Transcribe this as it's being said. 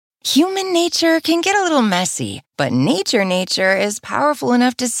Human nature can get a little messy, but nature is powerful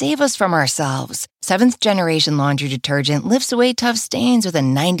enough to save us from ourselves. Seventh Generation Laundry Detergent lifts away tough stains with a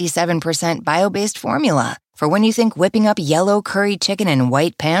 97% bio-based formula. For when you think whipping up yellow curry chicken in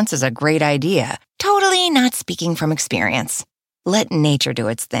white pants is a great idea. Totally not speaking from experience. Let nature do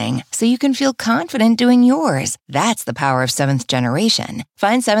its thing so you can feel confident doing yours. That's the power of Seventh Generation.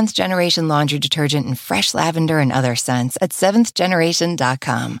 Find Seventh Generation Laundry Detergent in fresh lavender and other scents at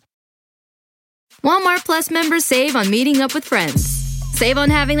seventhgeneration.com. Walmart Plus members save on meeting up with friends. Save on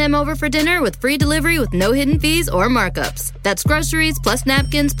having them over for dinner with free delivery with no hidden fees or markups. That's groceries, plus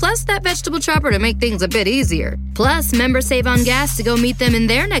napkins, plus that vegetable chopper to make things a bit easier. Plus, members save on gas to go meet them in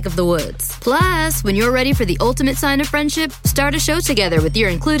their neck of the woods. Plus, when you're ready for the ultimate sign of friendship, start a show together with your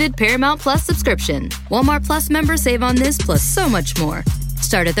included Paramount Plus subscription. Walmart Plus members save on this plus so much more.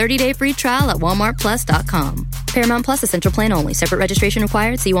 Start a 30-day free trial at walmartplus.com. Paramount Plus Essential Plan only. Separate registration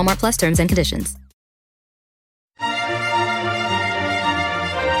required. See Walmart Plus terms and conditions.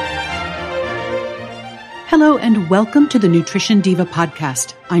 Hello and welcome to the Nutrition Diva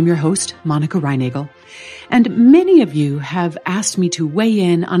podcast. I'm your host, Monica Reinagel. And many of you have asked me to weigh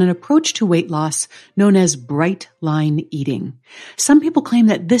in on an approach to weight loss known as bright line eating. Some people claim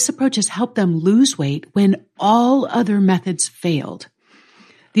that this approach has helped them lose weight when all other methods failed.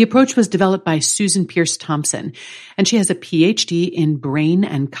 The approach was developed by Susan Peirce Thompson, and she has a PhD in brain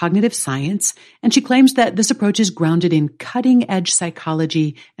and cognitive science, and she claims that this approach is grounded in cutting-edge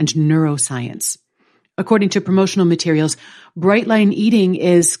psychology and neuroscience. According to promotional materials, bright line eating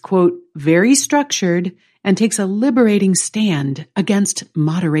is, quote, very structured and takes a liberating stand against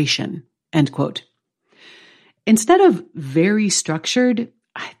moderation, end quote. Instead of very structured,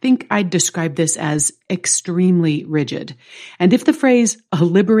 I think I'd describe this as extremely rigid. And if the phrase a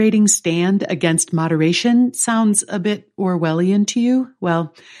liberating stand against moderation sounds a bit Orwellian to you,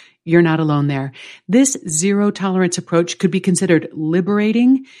 well, you're not alone there. This zero tolerance approach could be considered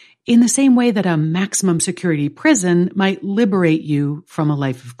liberating in the same way that a maximum security prison might liberate you from a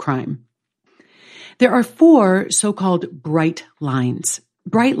life of crime. There are 4 so-called bright lines.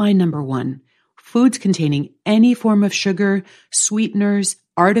 Bright line number 1, foods containing any form of sugar, sweeteners,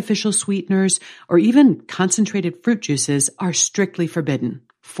 artificial sweeteners, or even concentrated fruit juices are strictly forbidden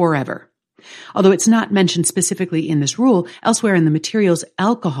forever. Although it's not mentioned specifically in this rule, elsewhere in the materials,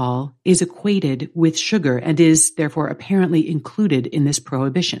 alcohol is equated with sugar and is therefore apparently included in this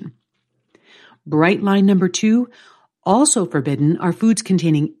prohibition. Bright line number 2, also forbidden are foods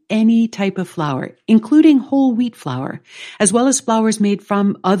containing any type of flour, including whole wheat flour, as well as flours made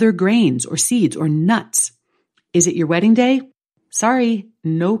from other grains or seeds or nuts. Is it your wedding day? Sorry,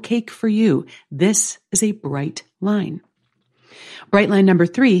 no cake for you. This is a bright line. Bright line number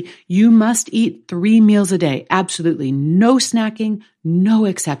 3, you must eat 3 meals a day. Absolutely no snacking, no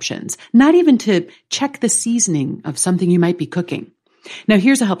exceptions. Not even to check the seasoning of something you might be cooking. Now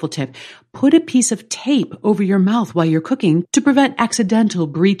here's a helpful tip. Put a piece of tape over your mouth while you're cooking to prevent accidental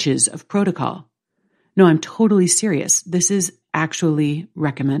breaches of protocol. No, I'm totally serious. This is actually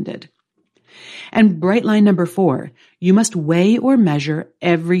recommended. And bright line number 4, you must weigh or measure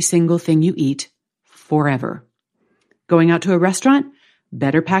every single thing you eat forever. Going out to a restaurant?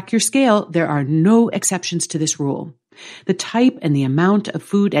 Better pack your scale. There are no exceptions to this rule. The type and the amount of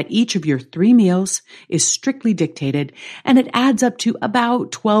food at each of your 3 meals is strictly dictated, and it adds up to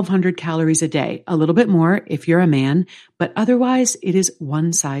about 1,200 calories a day, a little bit more if you're a man, but otherwise it is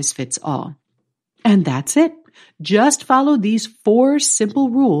one size fits all. And that's it. Just follow these 4 simple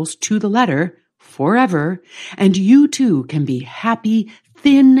rules to the letter forever, and you too can be happy,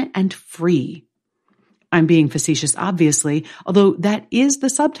 thin, and free. I'm being facetious, obviously, although that is the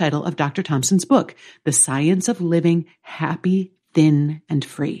subtitle of Dr. Thompson's book, The Science of Living Happy, Thin, and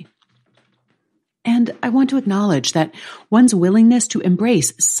Free. And I want to acknowledge that one's willingness to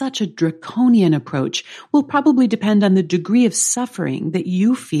embrace such a draconian approach will probably depend on the degree of suffering that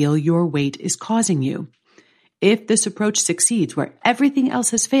you feel your weight is causing you. If this approach succeeds where everything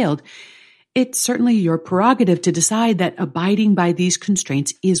else has failed, it's certainly your prerogative to decide that abiding by these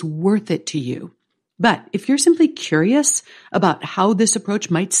constraints is worth it to you. But if you're simply curious about how this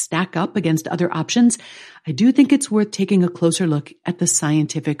approach might stack up against other options, I do think it's worth taking a closer look at the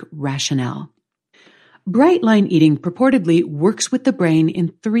scientific rationale. Bright line eating purportedly works with the brain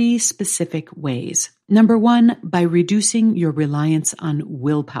in 3 specific ways. Number 1, by reducing your reliance on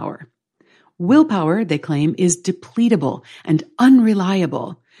willpower. Willpower, they claim, is depletable and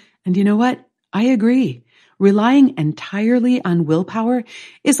unreliable. And you know what? I agree. Relying entirely on willpower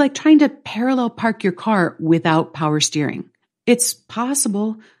is like trying to parallel park your car without power steering. It's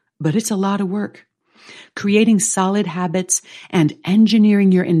possible, but it's a lot of work. Creating solid habits and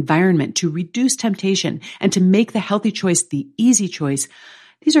engineering your environment to reduce temptation and to make the healthy choice the easy choice,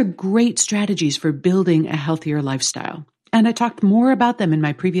 these are great strategies for building a healthier lifestyle. And I talked more about them in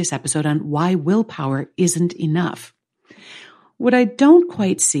my previous episode on why willpower isn't enough. What I don't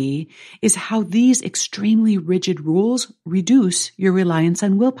quite see is how these extremely rigid rules reduce your reliance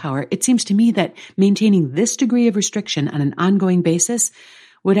on willpower. It seems to me that maintaining this degree of restriction on an ongoing basis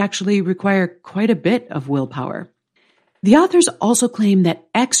would actually require quite a bit of willpower. The authors also claim that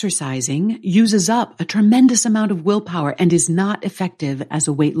exercising uses up a tremendous amount of willpower and is not effective as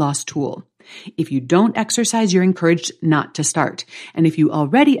a weight loss tool. If you don't exercise, you're encouraged not to start. And if you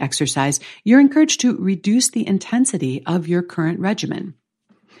already exercise, you're encouraged to reduce the intensity of your current regimen.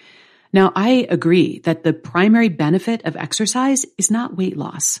 Now, I agree that the primary benefit of exercise is not weight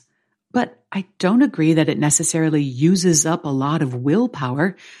loss, but I don't agree that it necessarily uses up a lot of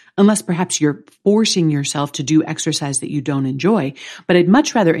willpower, unless perhaps you're forcing yourself to do exercise that you don't enjoy. But I'd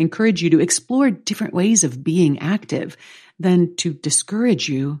much rather encourage you to explore different ways of being active than to discourage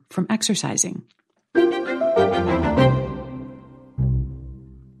you from exercising.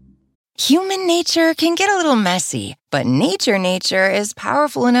 Human nature can get a little messy, but nature is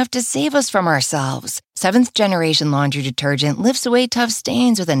powerful enough to save us from ourselves. Seventh Generation Laundry Detergent lifts away tough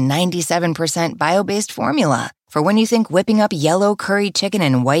stains with a 97% bio-based formula. For when you think whipping up yellow curry chicken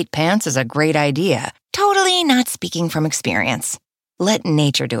in white pants is a great idea. Totally not speaking from experience. Let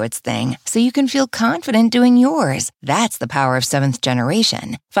nature do its thing so you can feel confident doing yours. That's the power of Seventh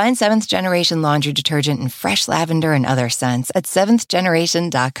Generation. Find Seventh Generation Laundry Detergent in fresh lavender and other scents at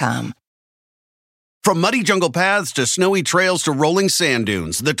seventhgeneration.com. From muddy jungle paths to snowy trails to rolling sand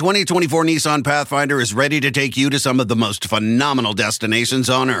dunes, the 2024 Nissan Pathfinder is ready to take you to some of the most phenomenal destinations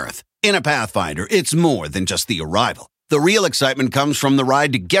on Earth. In a Pathfinder, it's more than just the arrival. The real excitement comes from the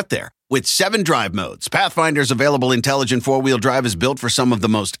ride to get there. With 7 drive modes, Pathfinder's available intelligent four-wheel drive is built for some of the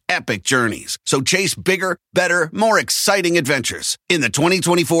most epic journeys. So chase bigger, better, more exciting adventures in the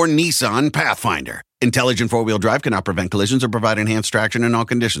 2024 Nissan Pathfinder. Intelligent four-wheel drive cannot prevent collisions or provide enhanced traction in all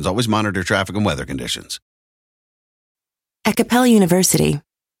conditions. Always monitor traffic and weather conditions. At Capella University,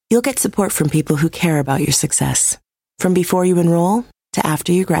 you'll get support from people who care about your success. From before you enroll to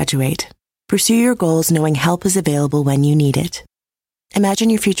after you graduate, pursue your goals knowing help is available when you need it. Imagine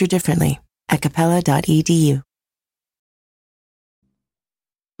your future differently at capella.edu.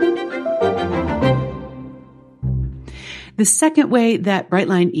 The second way that Bright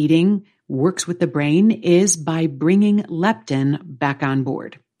Line Eating works with the brain is by bringing leptin back on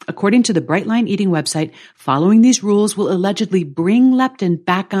board. According to the Bright Line Eating website, following these rules will allegedly bring leptin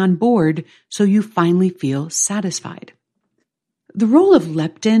back on board so you finally feel satisfied. The role of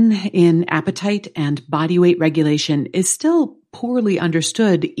leptin in appetite and body weight regulation is still poorly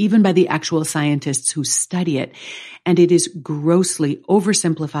understood even by the actual scientists who study it, and it is grossly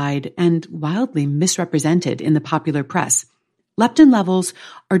oversimplified and wildly misrepresented in the popular press. Leptin levels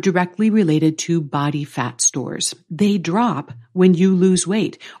are directly related to body fat stores. They drop when you lose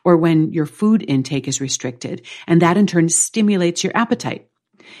weight or when your food intake is restricted, and that in turn stimulates your appetite.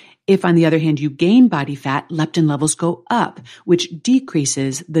 If, on the other hand, you gain body fat, leptin levels go up, which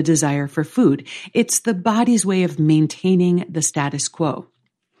decreases the desire for food. It's the body's way of maintaining the status quo.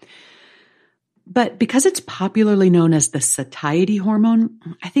 But because it's popularly known as the satiety hormone,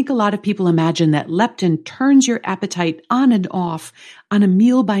 I think a lot of people imagine that leptin turns your appetite on and off on a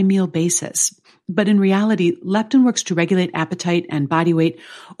meal-by-meal basis. But in reality, leptin works to regulate appetite and body weight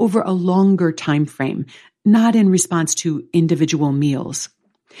over a longer time frame, not in response to individual meals.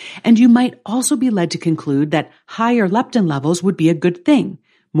 And you might also be led to conclude that higher leptin levels would be a good thing.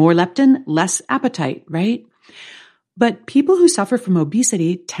 More leptin, less appetite, right? But people who suffer from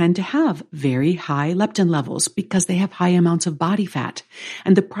obesity tend to have very high leptin levels because they have high amounts of body fat.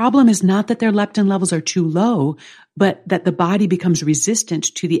 And the problem is not that their leptin levels are too low, but that the body becomes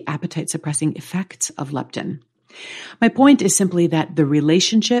resistant to the appetite-suppressing effects of leptin. My point is simply that the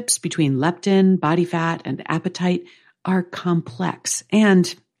relationships between leptin, body fat, and appetite are complex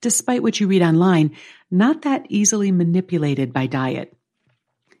and, despite what you read online, not that easily manipulated by diet.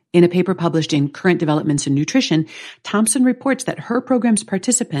 In a paper published in Current Developments in Nutrition, Thompson reports that her program's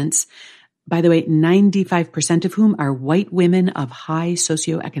participants, by the way, 95% of whom are white women of high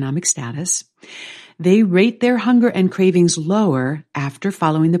socioeconomic status, they rate their hunger and cravings lower after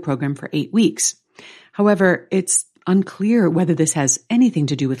following the program for 8 weeks. However, it's unclear whether this has anything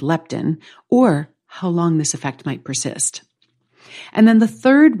to do with leptin or how long this effect might persist. And then the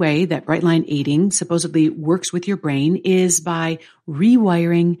third way that Bright Line Eating supposedly works with your brain is by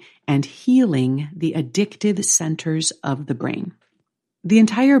rewiring and healing the addictive centers of the brain. The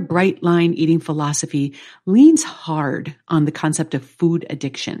entire Bright Line eating philosophy leans hard on the concept of food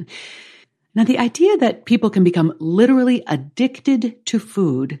addiction. Now, the idea that people can become literally addicted to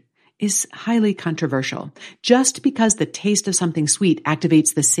food is highly controversial. Just because the taste of something sweet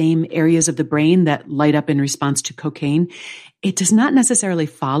activates the same areas of the brain that light up in response to cocaine, it does not necessarily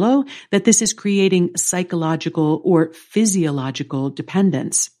follow that this is creating psychological or physiological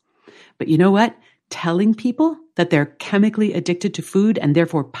dependence. But you know what? Telling people that they're chemically addicted to food and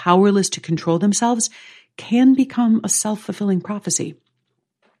therefore powerless to control themselves can become a self-fulfilling prophecy.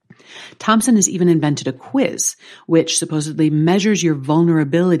 Thompson has even invented a quiz, which supposedly measures your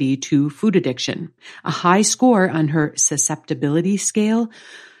vulnerability to food addiction. A high score on her susceptibility scale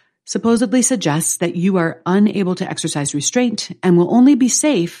supposedly suggests that you are unable to exercise restraint and will only be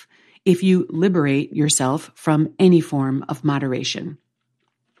safe if you liberate yourself from any form of moderation.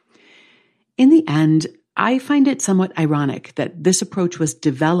 In the end, I find it somewhat ironic that this approach was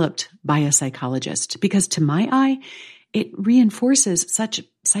developed by a psychologist because, to my eye, it reinforces such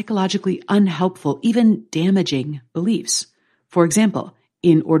psychologically unhelpful, even damaging beliefs. For example,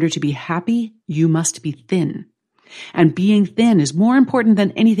 in order to be happy, you must be thin. And being thin is more important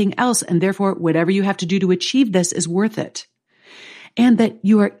than anything else, and therefore whatever you have to do to achieve this is worth it. And that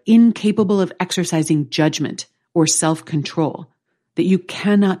you are incapable of exercising judgment or self-control, that you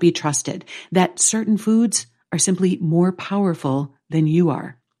cannot be trusted, that certain foods are simply more powerful than you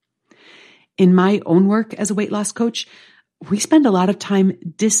are. In my own work as a weight loss coach, we spend a lot of time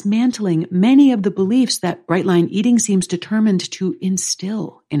dismantling many of the beliefs that Bright Line Eating seems determined to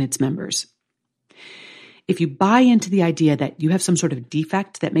instill in its members. If you buy into the idea that you have some sort of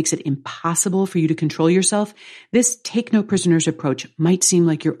defect that makes it impossible for you to control yourself, this take no prisoners approach might seem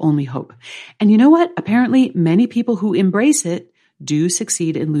like your only hope. And you know what? Apparently, many people who embrace it do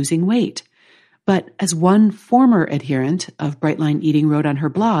succeed in losing weight. But as one former adherent of Bright Line Eating wrote on her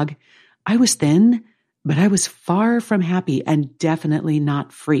blog, I was thin, but I was far from happy and definitely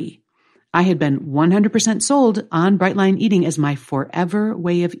not free. I had been 100% sold on Bright Line Eating as my forever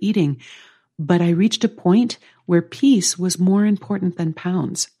way of eating, but I reached a point where peace was more important than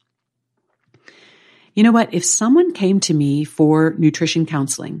pounds. You know what? If someone came to me for nutrition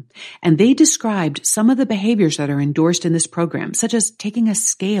counseling and they described some of the behaviors that are endorsed in this program, such as taking a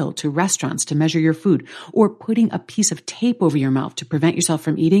scale to restaurants to measure your food or putting a piece of tape over your mouth to prevent yourself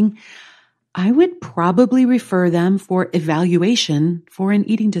from eating, I would probably refer them for evaluation for an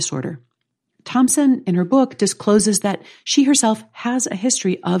eating disorder. Thompson, in her book, discloses that she herself has a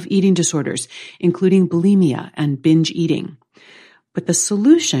history of eating disorders, including bulimia and binge eating. But the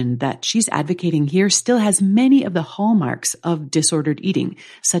solution that she's advocating here still has many of the hallmarks of disordered eating,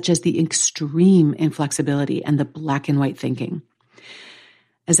 such as the extreme inflexibility and the black and white thinking.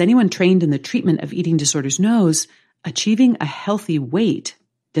 As anyone trained in the treatment of eating disorders knows, achieving a healthy weight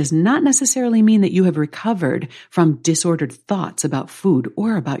does not necessarily mean that you have recovered from disordered thoughts about food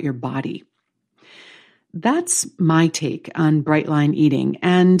or about your body. That's my take on Bright Line Eating,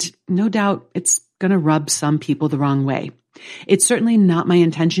 and no doubt it's going to rub some people the wrong way. It's certainly not my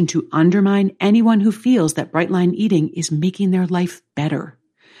intention to undermine anyone who feels that Bright Line Eating is making their life better.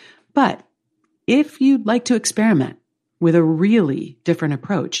 But if you'd like to experiment with a really different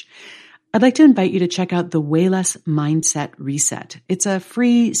approach, I'd like to invite you to check out the Way Less Mindset Reset. It's a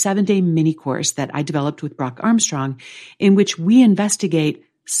free 7-day mini course that I developed with Brock Armstrong, in which we investigate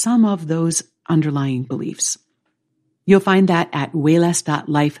some of those underlying beliefs. You'll find that at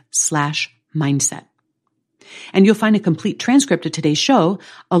wayless.life/mindset. And you'll find a complete transcript of today's show,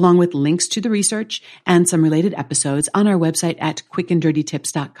 along with links to the research and some related episodes on our website at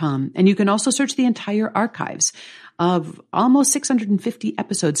quickanddirtytips.com. And you can also search the entire archives of almost 650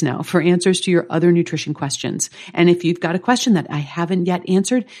 episodes now for answers to your other nutrition questions. And if you've got a question that I haven't yet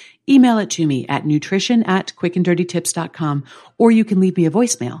answered, email it to me at nutrition@quickanddirtytips.com, or you can leave me a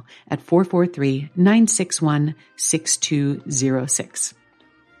voicemail at 443-961-6206.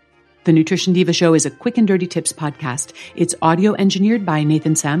 The Nutrition Diva Show is a Quick and Dirty Tips podcast. It's audio engineered by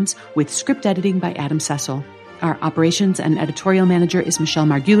Nathan Sems with script editing by Adam Cecil. Our operations and editorial manager is Michelle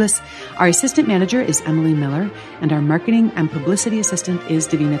Margulis. Our assistant manager is Emily Miller. And our marketing and publicity assistant is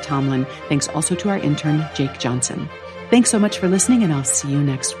Davina Tomlin. Thanks also to our intern, Jake Johnson. Thanks so much for listening, and I'll see you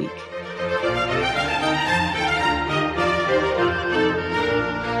next week.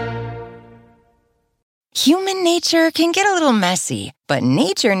 Human nature can get a little messy, but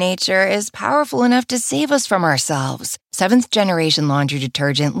nature is powerful enough to save us from ourselves. 7th Generation Laundry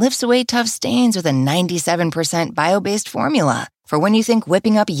Detergent lifts away tough stains with a 97% bio-based formula. For when you think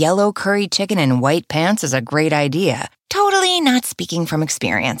whipping up yellow curry chicken in white pants is a great idea. Totally not speaking from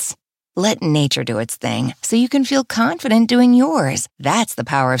experience. Let nature do its thing so you can feel confident doing yours. That's the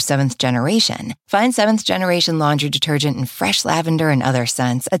power of Seventh Generation. Find Seventh Generation laundry detergent in fresh lavender and other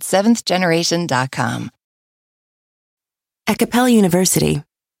scents at seventhgeneration.com. At Capella University,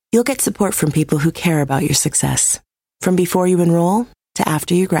 you'll get support from people who care about your success. From before you enroll to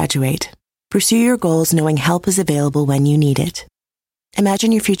after you graduate, pursue your goals knowing help is available when you need it.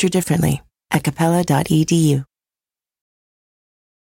 Imagine your future differently at capella.edu.